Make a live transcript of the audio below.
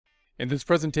In this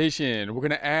presentation, we're going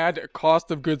to add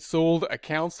cost of goods sold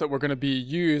accounts that we're going to be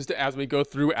used as we go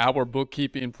through our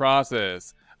bookkeeping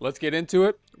process. Let's get into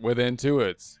it with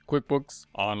Intuit's QuickBooks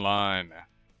Online.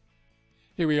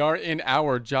 Here we are in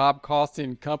our job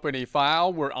costing company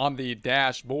file. We're on the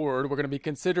dashboard. We're going to be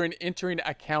considering entering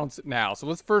accounts now. So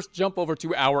let's first jump over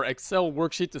to our Excel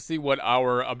worksheet to see what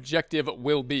our objective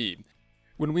will be.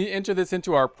 When we enter this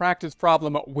into our practice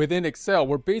problem within Excel,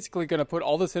 we're basically going to put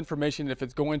all this information, if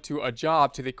it's going to a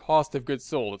job, to the cost of goods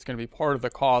sold. It's going to be part of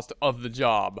the cost of the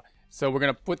job. So we're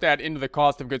going to put that into the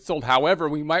cost of goods sold. However,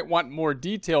 we might want more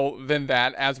detail than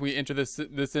that as we enter this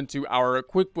into our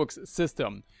QuickBooks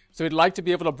system. So we'd like to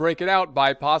be able to break it out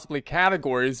by possibly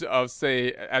categories of,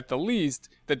 say, at the least,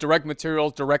 the direct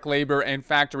materials, direct labor, and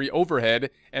factory overhead,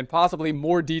 and possibly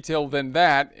more detail than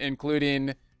that,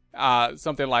 including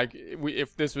something like,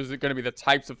 if this was going to be the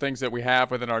types of things that we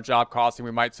have within our job costing, we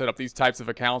might set up these types of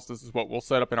accounts. This is what we'll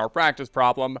set up in our practice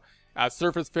problem.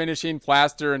 Surface finishing,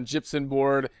 plaster and gypsum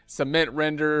board, cement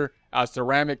render,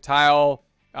 ceramic tile,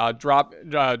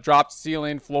 dropped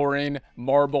ceiling, flooring,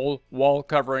 marble, wall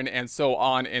covering, and so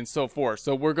on and so forth.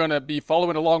 So we're going to be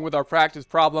following along with our practice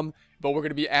problem, but we're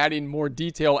going to be adding more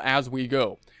detail as we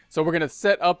go. So we're going to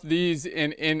set up these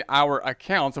in our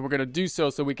accounts, and we're going to do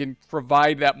so we can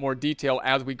provide that more detail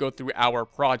as we go through our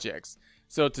projects.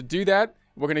 So to do that,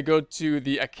 we're going to go to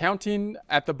the accounting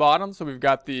at the bottom. So we've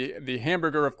got the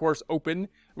hamburger, of course, open.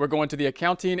 We're going to the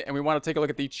accounting, and we want to take a look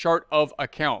at the chart of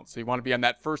accounts. So you want to be on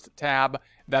that first tab.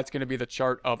 That's going to be the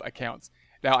chart of accounts.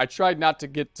 Now, I tried not to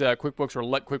get QuickBooks or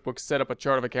let QuickBooks set up a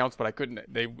chart of accounts, but I couldn't.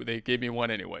 They gave me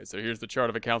one anyway. So here's the chart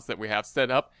of accounts that we have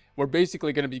set up. We're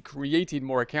basically going to be creating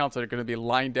more accounts that are going to be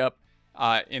lined up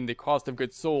in the cost of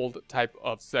goods sold type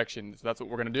of section. So that's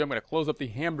what we're going to do. I'm going to close up the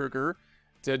hamburger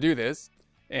to do this.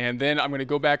 And then I'm going to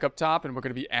go back up top, and we're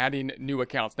going to be adding new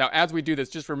accounts. Now, as we do this,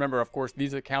 just remember, of course,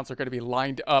 these accounts are going to be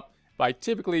lined up by,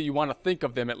 typically, you want to think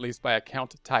of them at least by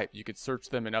account type. You could search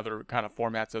them in other kind of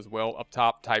formats as well, up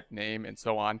top, type, name, and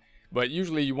so on. But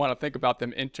usually you want to think about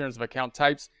them in terms of account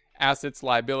types: assets,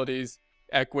 liabilities,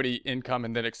 equity, income,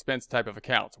 and then expense type of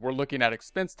accounts. We're looking at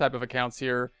expense type of accounts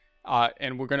here,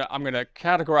 and I'm gonna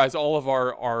categorize all of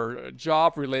our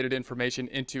job-related information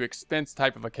into expense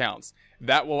type of accounts.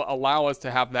 That will allow us to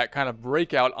have that kind of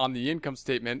breakout on the income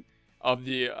statement of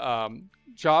the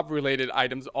job-related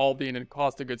items all being in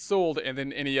cost of goods sold, and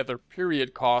then any other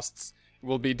period costs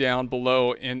will be down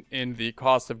below in the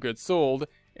cost of goods sold.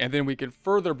 And then we can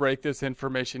further break this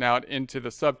information out into the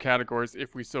subcategories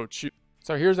if we so choose.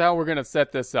 So here's how we're going to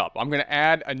set this up. I'm going to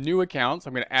add a new account. So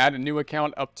I'm going to add a new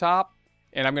account up top,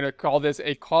 and I'm going to call this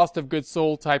a cost of goods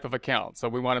sold type of account. So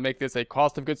we want to make this a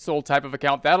cost of goods sold type of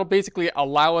account. That'll basically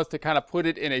allow us to kind of put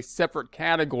it in a separate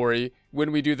category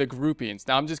when we do the groupings.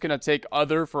 Now I'm just going to take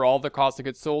other for all the cost of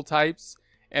goods sold types,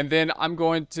 and then I'm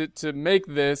going to make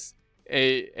this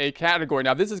a category.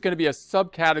 Now this is going to be a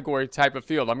subcategory type of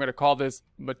field. I'm going to call this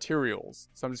materials.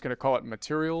 So I'm just going to call it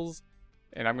materials,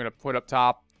 and I'm going to put up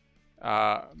top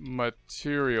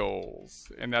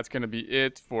materials, and that's going to be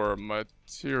it for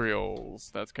materials.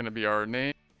 That's going to be our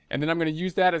name, and then I'm going to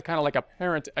use that as kind of like a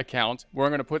parent account where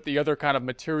I'm going to put the other kind of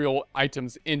material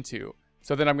items into.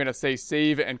 So then I'm going to say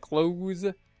save and close,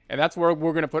 and that's where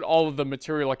we're going to put all of the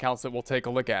material accounts that we'll take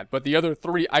a look at. But the other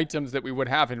three items that we would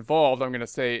have involved, I'm going to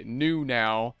say new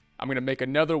now. I'm going to make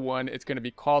another one. It's going to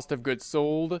be cost of goods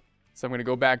sold. So I'm going to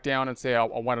go back down and say I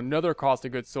want another cost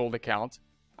of goods sold account.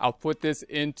 I'll put this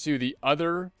into the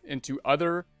other,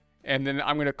 and then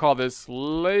I'm going to call this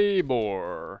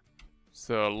labor.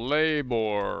 So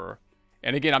labor.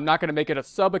 And again, I'm not going to make it a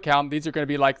sub account. These are going to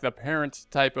be like the parent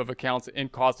type of accounts in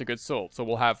cost of goods sold. So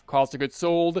we'll have cost of goods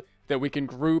sold that we can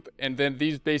group, and then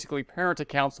these basically parent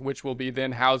accounts, which will be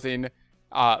then housing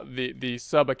the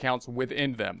sub accounts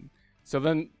within them. So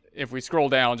then if we scroll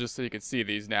down, just so you can see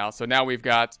these now. So now we've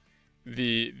got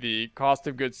the cost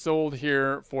of goods sold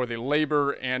here for the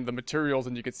labor and the materials,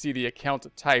 and you can see the account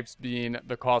types being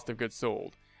the cost of goods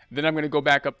sold. Then I'm going to go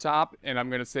back up top, and I'm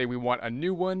going to say we want a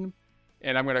new one,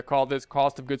 and I'm going to call this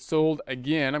cost of goods sold.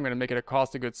 Again, I'm going to make it a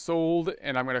cost of goods sold,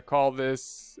 and I'm going to call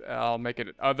this, I'll make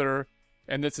it other,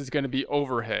 and this is going to be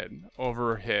overhead.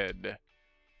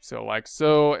 So like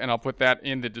so, and I'll put that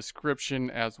in the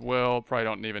description as well. Probably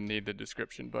don't even need the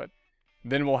description, but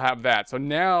then we'll have that. So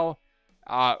now,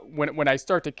 when I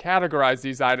start to categorize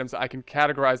these items, I can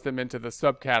categorize them into the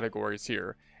subcategories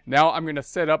here. Now I'm going to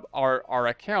set up our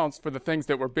accounts for the things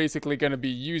that we're basically going to be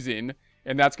using,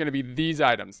 and that's going to be these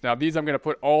items. Now these I'm going to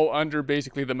put all under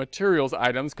basically the materials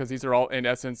items, because these are all in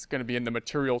essence going to be in the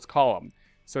materials column.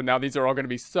 So now these are all going to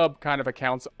be sub kind of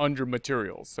accounts under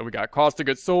materials. So we got cost of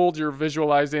goods sold, you're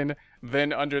visualizing,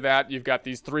 Then under that, you've got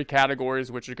these 3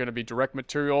 categories, which are going to be direct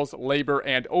materials, labor,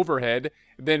 and overhead.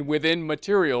 Then within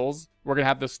materials, we're going to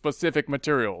have the specific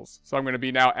materials. So I'm going to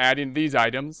be now adding these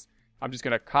items. I'm just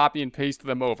going to copy and paste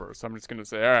them over. So I'm just going to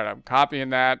say, all right, I'm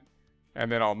copying that,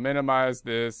 and then I'll minimize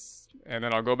this, and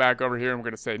then I'll go back over here, and we're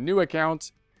going to say new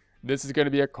account. This is going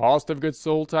to be a cost of goods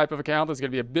sold type of account. It's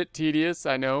going to be a bit tedious,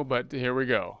 I know, but here we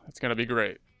go. It's going to be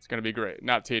great. It's going to be great.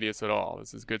 Not tedious at all.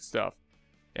 This is good stuff.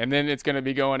 And then it's going to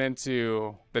be going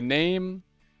into the name,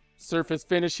 surface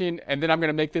finishing, and then I'm going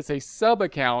to make this a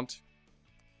sub-account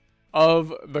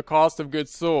of the cost of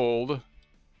goods sold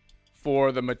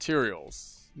for the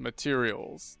materials.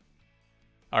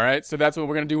 All right, so that's what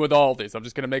we're going to do with all these. I'm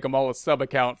just going to make them all a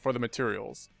sub-account for the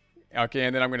materials. Okay,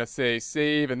 and then I'm going to say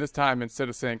save, and this time instead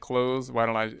of saying close, why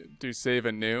don't I do save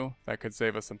and new? That could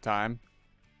save us some time.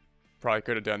 Probably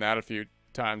could have done that a few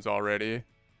times already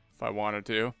if I wanted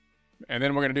to. And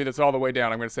then we're going to do this all the way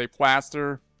down. I'm going to say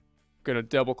plaster. I'm going to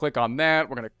double click on that.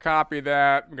 We're going to copy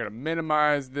that. We're going to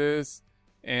minimize this.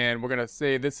 And we're going to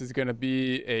say this is going to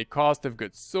be a cost of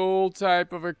goods sold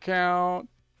type of account.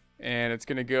 And it's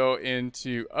going to go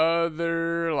into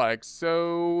other, like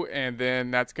so. And then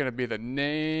that's going to be the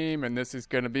name. And this is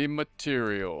going to be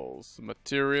materials.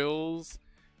 Materials.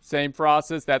 Same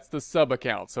process. That's the sub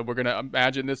account. So we're going to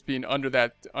imagine this being under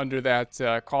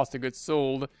that cost of goods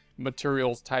sold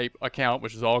materials type account,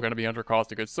 which is all going to be under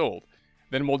cost of goods sold.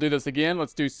 Then we'll do this again.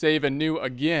 Let's do save and new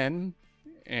again.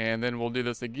 And then we'll do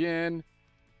this again.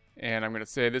 And I'm going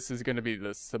to say this is going to be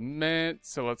the cement.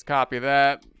 So let's copy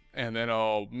that. And then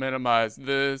I'll minimize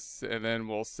this. And then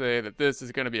we'll say that this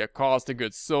is going to be a cost of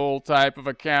goods sold type of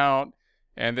account.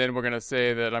 And then we're going to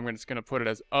say that I'm just going to put it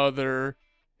as other.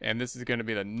 And this is going to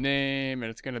be the name. And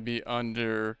it's going to be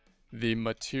under the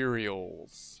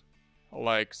materials.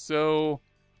 Like so.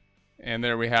 And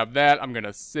there we have that. I'm going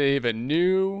to save a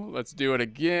new. Let's do it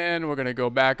again. We're going to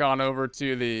go back on over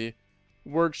to the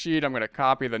worksheet. I'm going to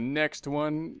copy the next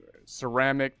one.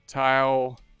 Ceramic,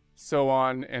 tile, so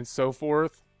on and so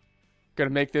forth. Going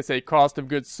to make this a cost of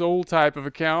goods sold type of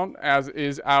account, as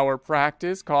is our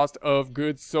practice. Cost of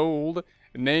goods sold.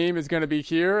 Name is going to be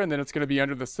here, and then it's going to be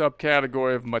under the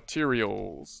subcategory of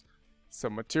materials.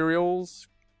 So materials.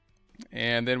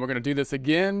 And then we're going to do this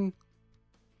again.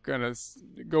 Gonna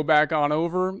go back on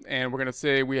over, and we're gonna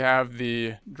say we have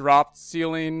the dropped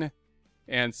ceiling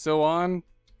and so on.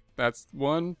 That's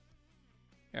one.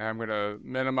 And I'm gonna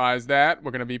minimize that.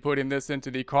 We're gonna be putting this into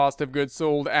the cost of goods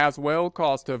sold as well.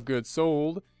 Cost of goods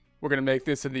sold. We're gonna make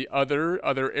this in the other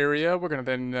area. We're gonna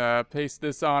then paste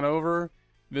this on over.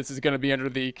 This is gonna be under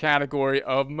the category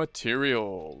of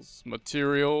materials.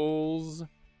 Materials.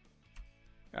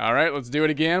 All right, let's do it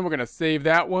again. We're going to save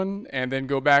that one and then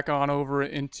go back on over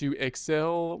into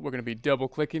Excel. We're going to be double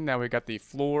clicking. Now we got the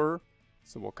floor.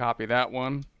 So we'll copy that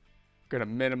one. Going to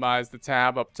minimize the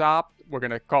tab up top. We're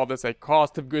going to call this a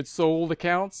cost of goods sold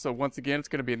account. So once again, it's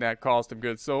going to be in that cost of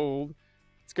goods sold.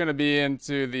 It's going to be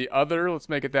into the other. Let's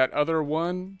make it that other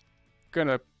one. Going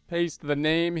to paste the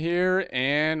name here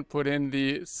and put in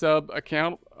the sub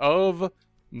account of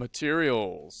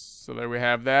materials. So there we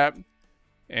have that.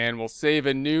 And we'll save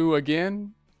a new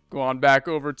again. Go on back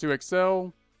over to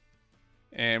Excel.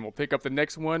 And we'll pick up the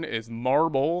next one is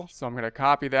marble. So I'm going to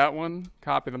copy that one.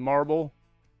 Copy the marble.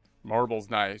 Marble's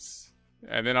nice.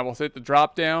 And then I will hit the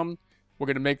drop down. We're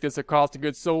going to make this a cost of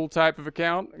goods sold type of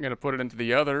account. I'm going to put it into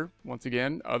the other. Once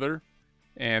again, other.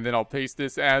 And then I'll paste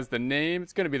this as the name.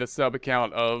 It's going to be the sub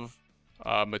account of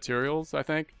materials, I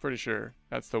think. Pretty sure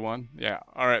that's the one. Yeah.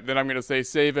 All right. Then I'm going to say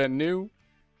save and new.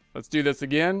 Let's do this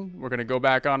again. We're going to go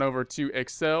back on over to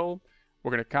Excel.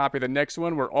 We're going to copy the next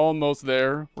one. We're almost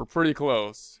there. We're pretty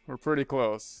close. We're pretty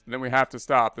close. And then we have to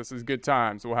stop. This is good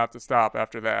times. We'll have to stop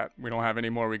after that. We don't have any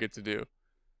more we get to do.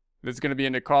 This is going to be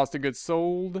into cost of goods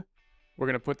sold. We're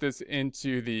going to put this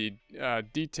into the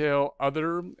detail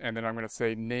other. And then I'm going to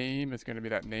say name. It's going to be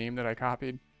that name that I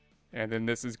copied. And then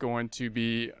this is going to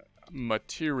be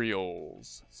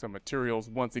materials. So materials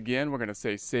once again. We're going to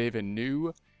say save and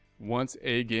new. Once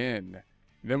again.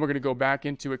 Then we're going to go back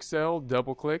into Excel,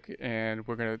 double click, and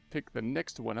we're going to pick the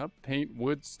next one up, paint,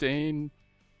 wood, stain,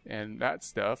 and that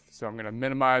stuff. So I'm going to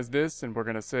minimize this, and we're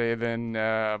going to say then,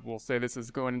 we'll say this is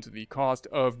going into the cost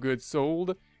of goods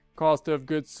sold,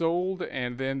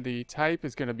 and then the type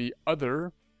is going to be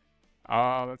other.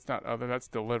 That's not other, that's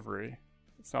delivery.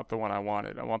 It's not the one I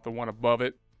wanted. I want the one above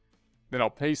it. Then I'll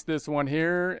paste this one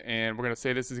here, and we're going to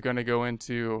say this is going to go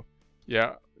into,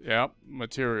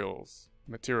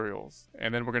 materials.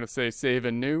 And then we're going to say save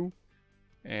and new.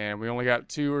 And we only got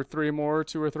three more.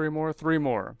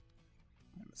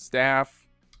 Staff.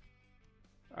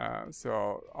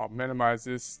 So I'll minimize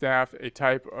this. Staff, a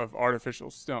type of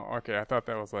artificial stone. Okay, I thought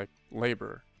that was like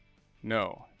labor.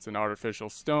 No, it's an artificial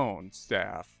stone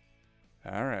staff.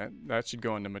 All right, that should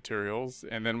go into materials.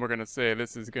 And then we're going to say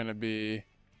this is going to be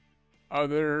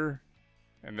other,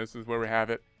 and this is where we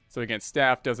have it. So again,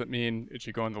 staff doesn't mean it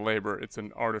should go into labor. It's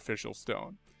an artificial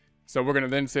stone. So we're going to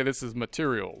then say this is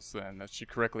materials, and that should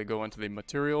correctly go into the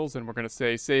materials. And we're going to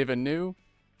say save and new.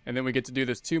 And then we get to do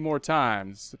this 2 more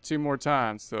times. 2 more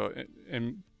times. So,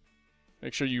 and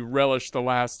make sure you relish the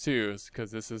last 2, because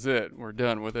this is it. We're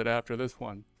done with it after this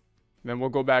one. Then we'll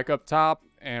go back up top,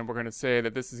 and we're going to say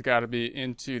that this has got to be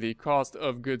into the cost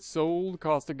of goods sold.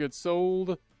 Cost of goods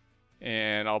sold.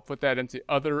 And I'll put that into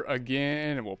other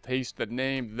again, and we'll paste the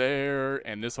name there.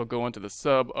 And this will go into the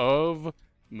sub of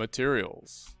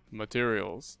materials.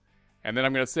 Materials. And then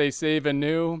I'm going to say save and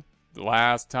new.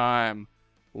 Last time.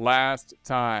 Last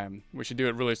time. We should do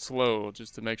it really slow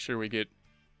just to make sure we get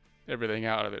everything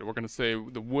out of it. We're going to say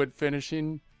the wood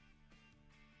finishing.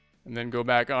 And then go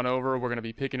back on over. We're going to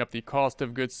be picking up the cost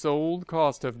of goods sold.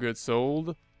 Cost of goods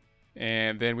sold.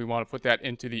 And then we want to put that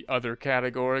into the other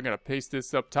category. I'm going to paste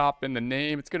this up top in the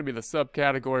name. It's going to be the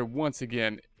subcategory once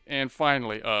again. And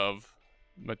finally of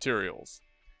materials.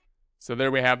 So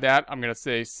there we have that. I'm going to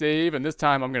say save. And this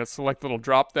time I'm going to select the little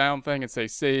drop down thing and say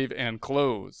save and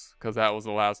close. Because that was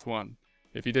the last one.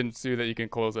 If you didn't see that, you can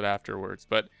close it afterwards.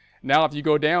 But now if you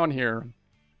go down here,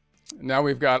 now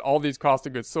we've got all these cost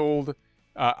of goods sold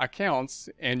accounts,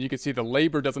 and you can see the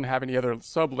labor doesn't have any other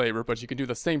sub-labor, but you can do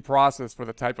the same process for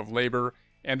the type of labor.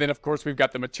 And then of course we've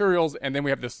got the materials, and then we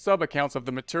have the sub-accounts of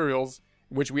the materials,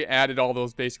 which we added all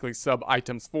those basically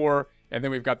sub-items for. And then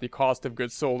we've got the cost of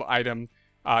goods sold item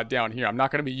down here. I'm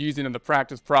not going to be using in the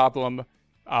practice problem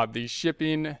the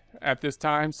shipping at this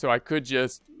time, so I could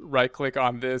just right-click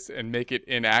on this and make it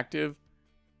inactive.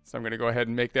 So I'm going to go ahead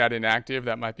and make that inactive.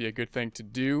 That might be a good thing to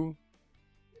do.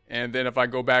 And then if I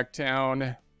go back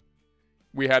down,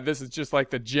 we have, this is just like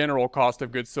the general cost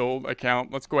of goods sold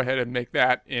account. Let's go ahead and make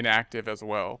that inactive as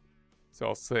well. So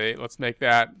I'll say, let's make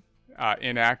that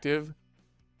inactive.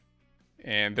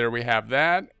 And there we have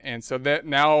that. And so that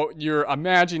now you're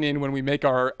imagining when we make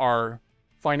our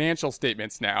financial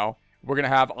statements now, we're going to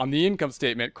have on the income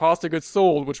statement, cost of goods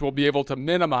sold, which we'll be able to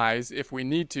minimize if we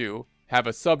need to, have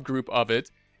a subgroup of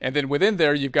it. And then within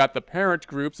there, you've got the parent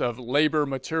groups of labor,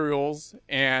 materials,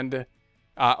 and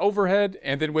overhead.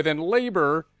 And then within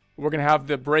labor, we're going to have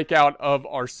the breakout of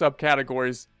our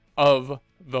subcategories of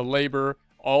the labor,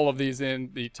 all of these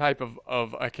in the type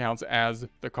of accounts as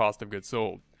the cost of goods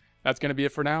sold. That's going to be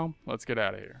it for now. Let's get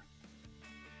out of here.